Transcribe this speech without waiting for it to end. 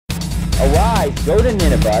Arise, go to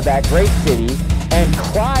Nineveh, that great city, and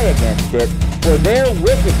cry against it, for their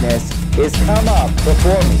wickedness is come up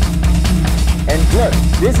before me. And look,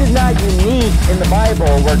 this is not unique in the Bible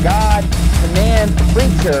where God commands the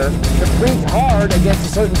preacher to preach hard against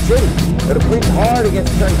a certain city or to preach hard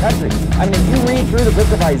against a certain country. I mean, if you read through the book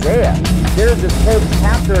of Isaiah, there's this whole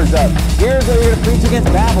chapters of here's where you're going to preach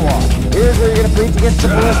against Babylon, here's where you're going to preach against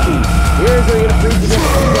the Philistines, here's where you're going to preach against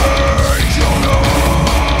Egypt.